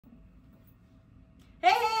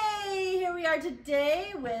we are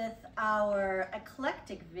today with our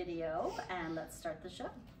eclectic video, and let's start the show.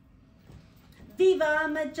 Viva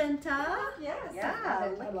Magenta! Yes, yeah,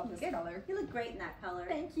 I love this color. You look great in that color.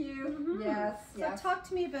 Thank you. Mm-hmm. Yes, so talk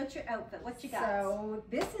to me about your outfit. What you got? So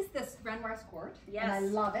this is this Renoir skirt. Yes. And I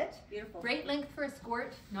love it. Beautiful. Great length for a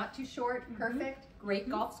skirt, not too short, perfect. Great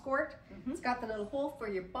golf skirt. It's got the little hole for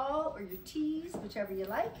your ball or your tees, whichever you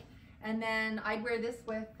like. And then I'd wear this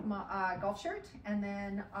with my golf shirt, and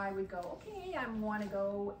then I would go, okay, I want to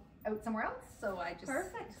go out somewhere else, so I just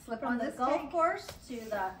slip from on the this golf tank. course to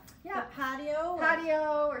the patio.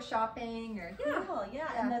 Patio or shopping or Beautiful, yeah.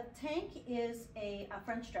 And the tank is a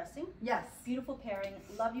French dressing. Yes. Beautiful pairing.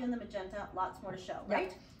 Love you in the magenta. Lots more to show, Yep.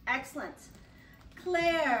 right? Excellent.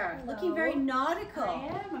 Claire, Hello. looking very nautical. I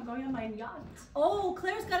am. I'm going on my yacht. Oh,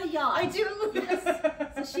 Claire's got a yacht. I do.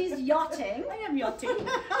 Yes. So she's yachting. I am yachting.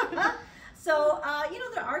 So, you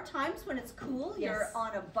know, there are times when it's cool. Yes. You're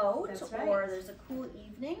on a boat That's right. or there's a cool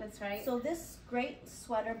evening. That's right. So this great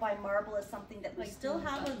sweater by Marble is something that we Like still the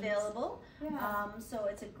have buttons. available. Yeah. So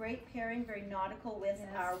it's a great pairing, very nautical with Yes.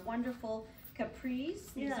 our wonderful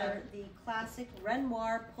capris. These Yeah. are the classic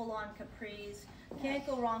Renoir pull-on capris. Can't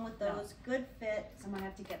go wrong with No. those. Good fit. I'm gonna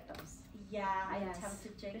have to get those. Yeah, I Yes.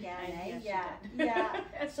 tempted you again. Yes, you Yeah, did. yeah.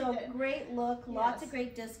 Yes, you So did. great look, lots Yes. of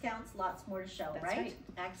great discounts, lots more to show, That's right? right.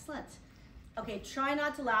 Excellent. Okay, try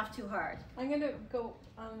not to laugh too hard. I'm gonna go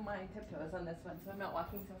on my tiptoes on this one, so I'm not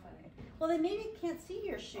walking so funny. Well, they maybe can't see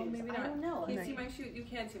your shoes. Oh, maybe I not. don't know. Can you see my shoe? You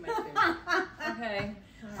can't see my shoe. Okay.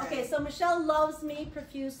 All Okay, right. so Michelle loves me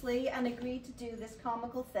profusely and agreed to do this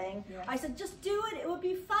comical thing. Yeah. I said, just do it, it would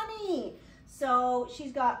be funny. So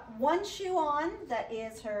she's got one shoe on that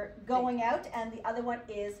is her going out, and the other one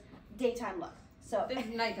is daytime look. So This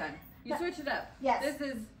is nighttime. You switch it up. Yes. This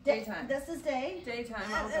is daytime. This is day. Daytime.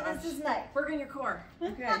 Oh gosh. This is night. Work on your core.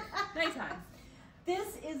 Okay. Nighttime.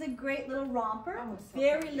 This is a great little romper. Oh, so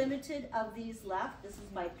Very pretty. limited of these left. This is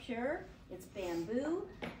by Pure. It's bamboo.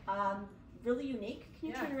 Really unique. Can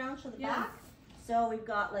you Yeah. turn around, show the Yes. back? So we've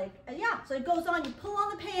got like, so it goes on, you pull on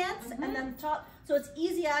the pants and then the top, so it's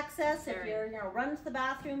easy access if Very. you're, you know, running to the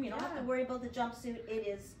bathroom, you don't have to Yeah. worry about the jumpsuit. It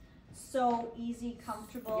is so easy,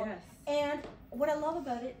 comfortable. Yes. And what I love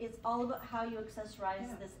about it is all about how you accessorize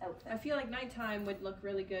Yeah. this outfit. I feel like nighttime would look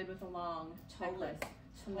really good with a long Totally. necklace.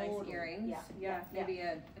 Some nice Totally. earrings. Yeah. Yeah. Yeah. Maybe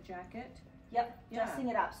a jacket. Yep, Yeah. dressing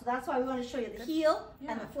it up. So that's why we want to show you the heel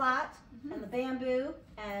and the Yeah. flat and the bamboo,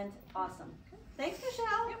 and awesome. Thanks,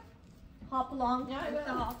 Michelle. Yep. Hop along. Yeah, I with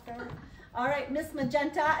the will. hopper. All right, Miss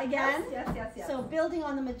Magenta again. Yes. So building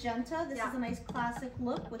on the magenta, this Yeah. is a nice classic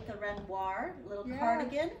look with the Renoir little Yeah.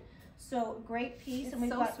 cardigan. So great piece, It's and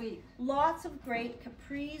we've so got sweet. lots of great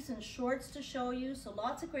capris and shorts to show you. So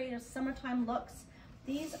lots of great summertime looks.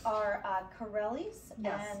 These are Corellis,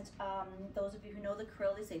 Yes. and those of you who know the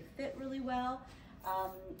Corellis, they fit really well.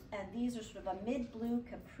 And these are sort of a mid-blue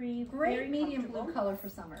capri, Great very medium comfortable. blue color for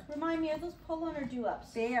summer. Remind me, are those pull-on or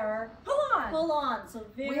do-ups? They are pull on. Pull on, so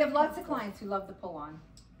very We have lots of comfortable. clients who love the pull on.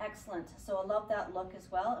 Excellent. So I love that look as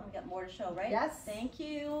well, and we got more to show, right? Yes. Thank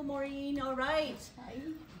you, Maureen. All right. Hi.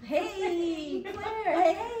 Hey, Claire.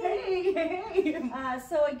 Hey. Hey.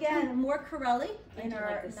 So again, more Corelli I in do our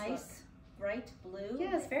like this nice bright blue.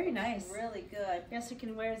 Yes, very nice. Really good. Yes, you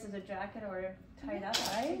can wear it as a jacket or tied up,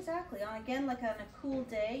 right? Exactly. On again, like on a cool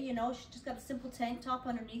day, you know, she just got a simple tank top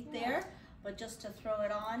underneath there, but just to throw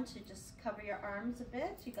it on to just cover your arms a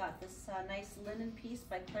bit. You got this nice linen piece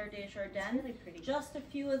by Claire Desjardins. Really pretty. Just a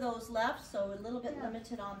few of those left, so a little bit Yeah.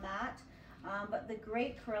 limited on that. But the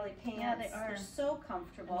great Corelli pants, Yeah, they are. they're so And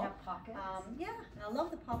comfortable. they have pockets. Yeah, and I love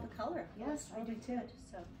the pop of color. Yes, Looks I do really too. good,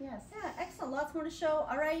 So. Yes. Yeah, excellent. Lots more to show.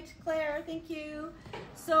 All right, Claire, thank you.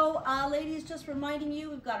 So, ladies, just reminding you,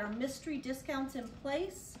 we've got our mystery discounts in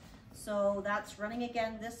place. So that's running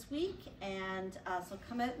again this week. And so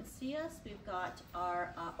come out and see us. We've got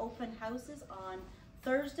our open houses on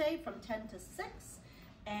Thursday from 10 to 6.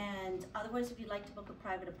 And otherwise, if you'd like to book a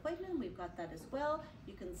private appointment, we've got that as well.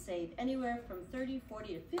 You can save anywhere from 30,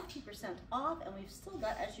 40 to 50% off. And we've still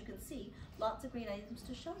got, as you can see, lots of great items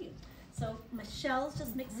to show you. So Michelle's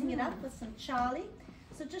just mixing it up with some Charlie.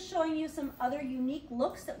 So just showing you some other unique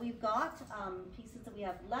looks that we've got, pieces that we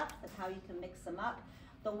have left and how you can mix them up.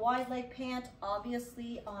 The wide leg pant,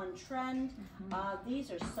 obviously on trend.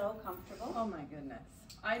 These are so comfortable. Oh my goodness.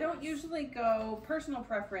 I don't usually go personal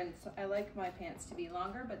preference. I like my pants to be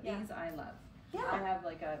longer, but Yeah. these I love. Yeah. I have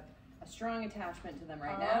like a strong attachment to them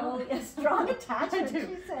right now. Oh, a strong attachment, I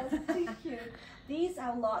do. she says. Too cute. These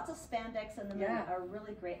have lots of spandex in them Yeah. and are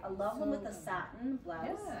really great. I love them with the satin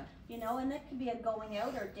blouse. Yeah. You know, and it can be a going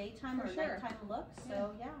out or daytime For or sure. nighttime look.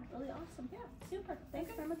 So yeah, really awesome. Yeah, super.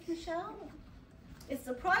 Thanks very much, Michelle. it's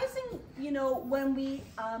surprising, you know, when we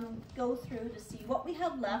go through to see what we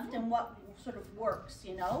have left and what sort of works,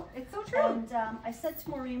 you know. It's so true. And I said to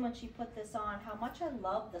Maureen when she put this on how much I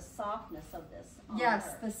love the softness of this on Yes,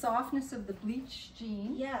 her. the softness of the bleached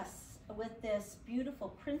jean. Yes, with this beautiful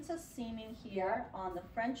princess seaming here on the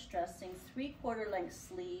French dressing, 3/4 length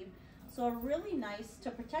sleeve. So really nice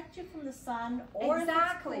to protect you from the sun or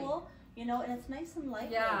Exactly. if it's cool, you know, and it's nice and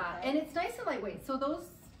lightweight. Yeah, right? and it's nice and lightweight. So those,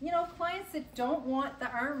 you know, clients that don't want the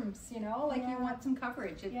arms, you know, like you want some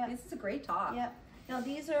coverage. Yeah. This is a great top. Yeah. Now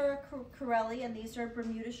these are Corelli and these are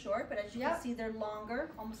Bermuda short, but as you Yeah. can see, they're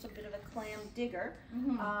longer, almost a bit of a clam digger.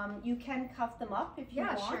 Mhm. You can cuff them up if you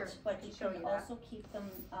Yeah, want, sure. but you Show can you that. also keep them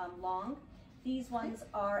long. These ones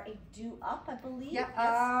are a do up, I believe.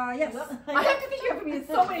 Yeah, yes. Do up. I have to think you have me in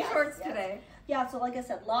so many Yes, shorts yes. today. Yeah, so like I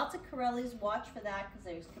said, lots of Corellis. Watch for that because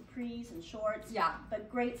there's capris and shorts. Yeah. But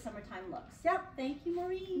great summertime looks. Yep. Thank you,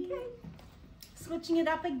 Marie. Okay. Switching it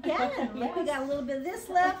up again. Look, we Yes. got a little bit of this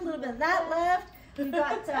left, a little bit of that left. We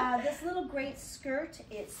got this little great skirt.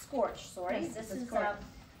 It's Scorch, sorry. Yes, This it's a is skirt.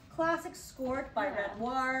 classic skirt by Yeah.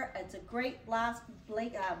 Renoir. It's a great blah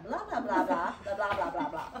blah blah blah blah blah blah blah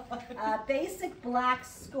blah. Basic black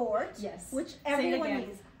skirt. Yes. Which it everyone again.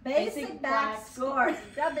 needs. Basic Basic black black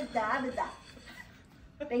skirt. Da da da da da.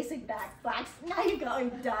 Basic black. Now you're going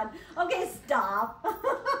done. Okay, stop.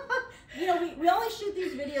 You know, we only shoot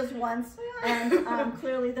these videos once, and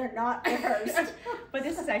clearly they're not rehearsed. But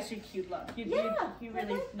this is actually a cute look. You I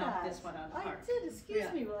really like knocked that. this one out of the I park. did, excuse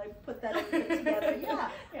Yeah. me, while I put that everything together. Yeah.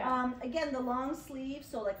 Yeah. Again, the long sleeve,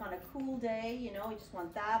 so like on a cool day, you know, you just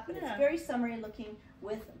want that, but it's Yeah. very summery looking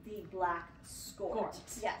with the black skirt.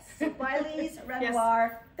 Skirt. Yes. So Baileys,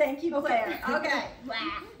 Renoir. Thank you, Claire. Okay.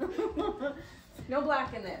 Okay. No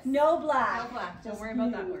black in this. No black. No black. Don't Just worry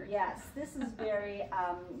about that nude. word. Yes, this is very,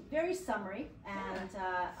 very summery, and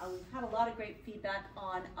we've had a lot of great feedback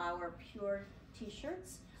on our pure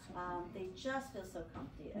t-shirts. They just feel so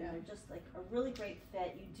comfy, and Yeah. they're just like a really great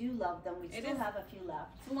fit. You do love them. We It still is- have a few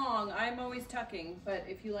left. It's long. I'm always tucking, but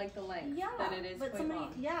if you like the length, Yeah, then it is but quite somebody,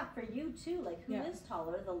 long. yeah, for you too, like who is Yeah.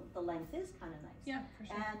 taller, the length is kind of nice. Yeah, for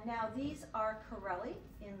sure. And now these are Corelli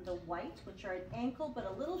in the white, which are at ankle, but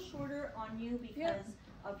a little shorter on you because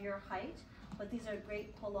of your height. But these are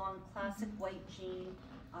great pull-on classic white jean.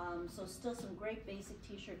 So still some great basic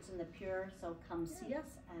t-shirts in the pure. So come see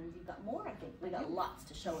us, and we've got more. I think we got lots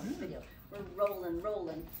to show in this video. We're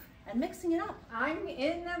rolling, and mixing it up. I'm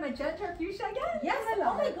in the magenta fuchsia again. Yes. I Oh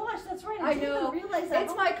love my it. gosh, that's right. I didn't know. even realize that.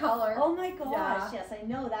 It's my color. Oh my gosh. Yeah. Yes, I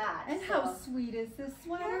know that. And So- how sweet is this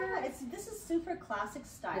sweater? Yeah, this is super classic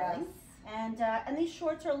styling. Yes. And these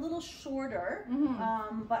shorts are a little shorter,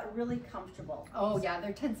 Mhm. but really comfortable. Oh yeah,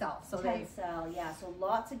 they're tensile, so they Tensile, yeah. So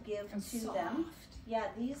lots of give and to soft. them. Yeah,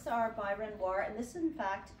 these are by Renoir, and this in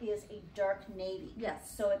fact is a dark navy. Yes.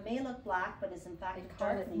 So it may look black, but it's in fact They a call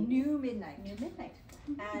dark it navy. New Midnight. New Midnight.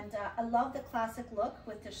 And I love the classic look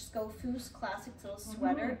with the Scofus classic little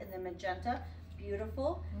sweater in the magenta.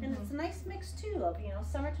 Beautiful. And it's a nice mix too of, you know,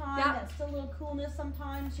 summertime Yeah. and still a little coolness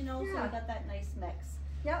sometimes, you know, so Yeah. we got that nice mix.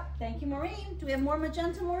 Yep. Thank you, Maureen. Do we have more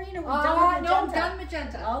magenta, Maureen? Or are we done with No, magenta? done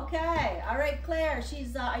magenta. Okay. All right, Claire.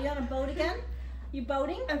 She's, are you on a boat again? You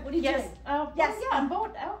boating? What are you Yes. doing? Yes. Yes. Yeah, I'm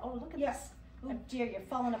boat. Oh, look at Yes. Oh dear, you're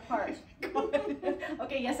falling apart. this.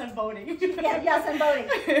 Okay, yes, I'm boating. Yeah, yes, I'm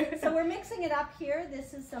boating. So we're mixing it up here.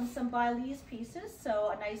 This is some Baileys pieces. So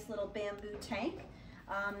a nice little bamboo tank.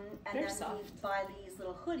 And They're then soft. the Baileys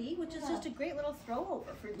little hoodie, which is just a great little throw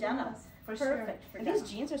over for denim. Yes, for Perfect sure. for And denim.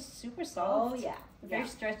 these jeans are super soft. Oh yeah. Very Yeah.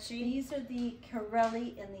 stretchy. These are the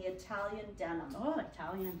Corelli in the Italian denim. Oh,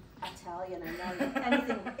 Italian. Italian, I know.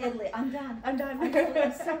 Anything Italy. I'm done. I'm done.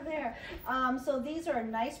 I'm so there. So these are a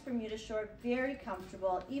nice Bermuda short, very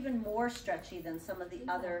comfortable, even more stretchy than some of the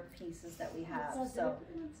other pieces that we have. So,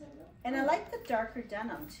 and I like the darker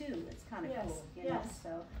denim too. It's kind of Yes, cool, you yes. know.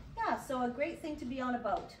 So yeah, so a great thing to be on a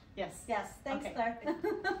boat. Yes. Yes, thanks, Okay. Claire.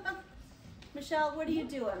 Michelle, what are you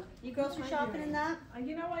doing? You grocery What am I shopping doing? in that?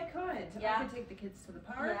 You know, I could. Yeah. I could take the kids to the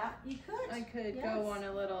park. Yeah, you could. I could Yes. go on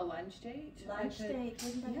a little lunch date. I Lunch could- date,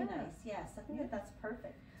 wouldn't that be yeah. nice? Yes, I think Yeah. that's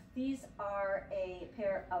perfect. These are a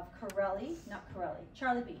pair of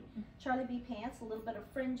Charlie B. Charlie B pants, a little bit of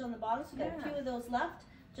fringe on the bottom, so we've got a Yeah. few of those left.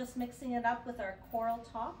 Just mixing it up with our coral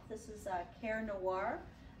top. This is Care Noir,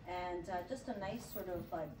 and just a nice sort of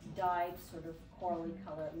dyed sort of corally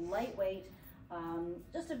color, lightweight.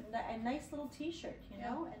 Just a nice little t-shirt, you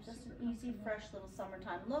know, and just an easy, fresh little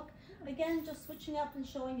summertime look. Again, just switching up and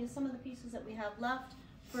showing you some of the pieces that we have left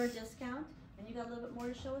for a discount. And you got a little bit more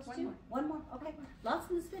to show us One too? more. One more, okay. Lots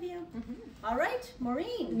in this video. All right,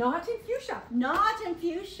 Maureen. Not in fuchsia. Not in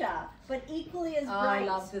fuchsia, but equally as bright. I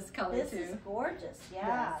love this color This too. is gorgeous,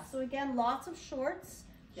 yeah. Yes. So again, lots of shorts,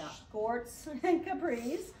 Yeah. skirts, and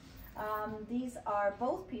capris. These are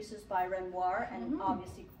both pieces by Renoir and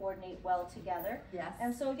obviously coordinate well together. Yes.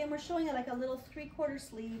 And so again, we're showing it like a little 3/4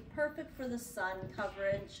 sleeve, perfect for the sun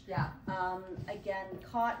coverage. Yeah. Again,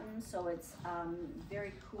 cotton, so it's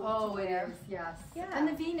very cool to Oh, it wear. is. Yes. Yeah. And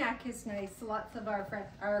the V-neck is nice. Lots of our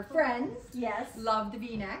friends Yes. love the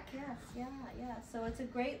V-neck. Yes, yeah. So it's a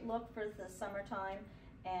great look for the summertime,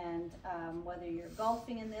 and whether you're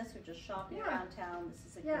golfing in this or just shopping Yeah. around town, this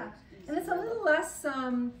is a Yeah. great, easy And it's a look. little less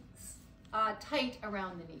tight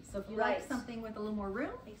around the knee. So if you like Right. something with a little more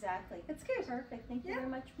room, Exactly. it's good. Perfect. Thank you Yeah. very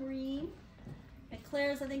much, Maureen. And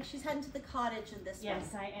Claire's, I think she's heading to the cottage in this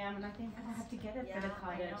Yes, one. I am, and I think I have to get it Yeah, for the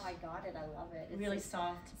cottage. I know. I got it. I love it. It's Really just-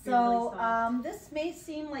 soft. So really soft. this may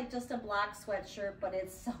seem like just a black sweatshirt, but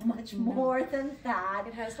it's so much more than that.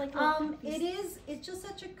 It has like It's just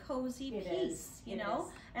such a cozy It piece, is. you It know?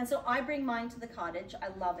 is. And so I bring mine to the cottage. I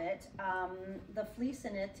love it. The fleece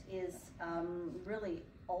in it is really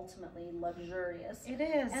ultimately luxurious. It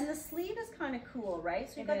is. And the sleeve is kind of cool, right?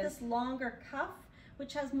 So you've It got is. this longer cuff,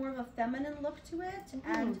 which has more of a feminine look to it.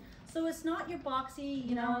 And so it's not your boxy,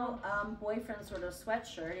 you know, boyfriend sort of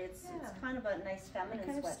sweatshirt. It's kind of a nice feminine it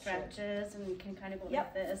kind of sweatshirt. stretches and you can kind of go Yep.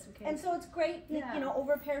 like this. Okay. And so it's great, Yeah. you know,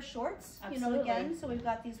 over a pair of shorts, you know, Absolutely. again. So we've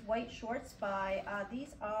got these white shorts by,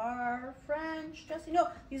 these are French dressing. No,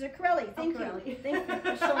 these are Corelli. Thank you. Corelli. Thank you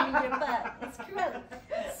for showing your butt. It's Corelli.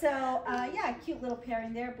 So, yeah, cute little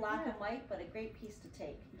pairing there, black and white, but a great piece to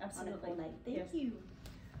take on a Absolutely. cold night. Thank Yes. you.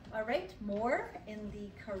 All right, more in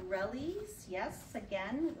the Corellis. Yes,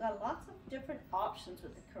 again, we've got lots of different options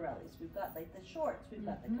with the Corellis. We've got like the shorts, we've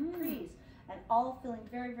got the capris, and all feeling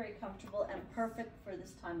very, very comfortable and perfect for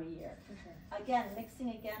this time of year. For sure. Again, mixing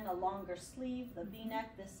again a longer sleeve, the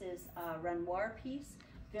V-neck. This is a Renoir piece,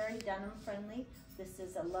 very denim friendly. This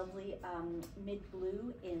is a lovely mid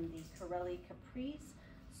blue in the Corelli capris.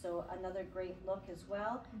 So another great look as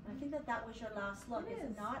well. I think that was your last look, It is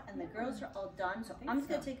it is. not? And the girls are all done. So think I'm just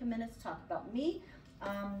gonna so. take a minute to talk about me.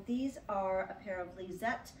 These are a pair of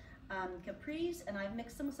Lisette capris, and I've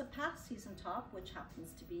mixed them with a past season top, which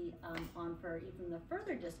happens to be on for even a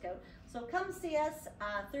further discount. So come see us,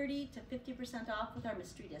 30 to 50% off with our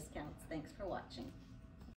mystery discounts. Thanks for watching.